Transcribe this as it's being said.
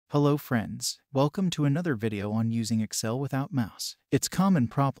Hello friends, welcome to another video on using Excel without mouse. It's a common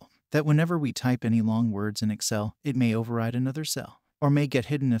problem that whenever we type any long words in Excel, it may override another cell, or may get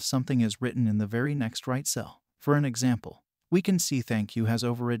hidden if something is written in the very next right cell. For an example, we can see thank you has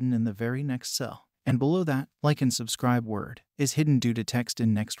overridden in the very next cell, and below that, like and subscribe word, is hidden due to text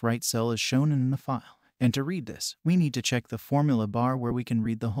in next right cell as shown in the file. And to read this, we need to check the formula bar where we can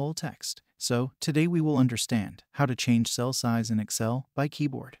read the whole text. So, today we will understand how to change cell size in Excel by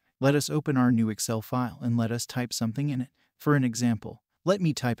keyboard. Let us open our new Excel file and let us type something in it. For an example, let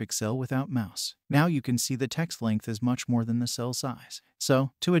me type Excel without mouse. Now you can see the text length is much more than the cell size.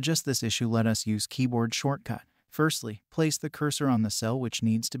 So, to adjust this issue, let us use keyboard shortcut. Firstly, place the cursor on the cell which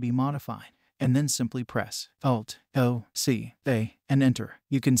needs to be modified, and then simply press Alt-O-C-A and enter.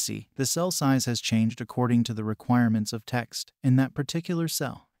 You can see the cell size has changed according to the requirements of text in that particular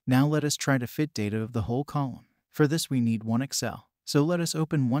cell. Now let us try to fit data of the whole column. For this we need one Excel. So let us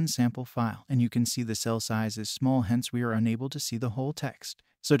open one sample file, and you can see the cell size is small, hence we are unable to see the whole text.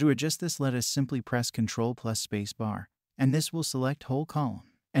 So to adjust this, let us simply press Ctrl plus space bar, and this will select whole column.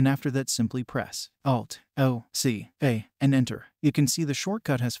 And after that, simply press Alt-O-C-A and enter. You can see the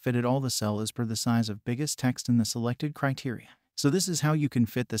shortcut has fitted all the cell as per the size of biggest text in the selected criteria. So this is how you can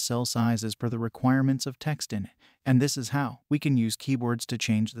fit the cell size as per the requirements of text in it. And this is how we can use keyboards to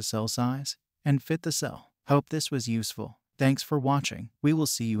change the cell size and fit the cell. Hope this was useful. Thanks for watching. We will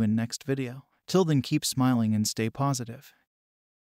see you in next video. Till then, keep smiling and stay positive.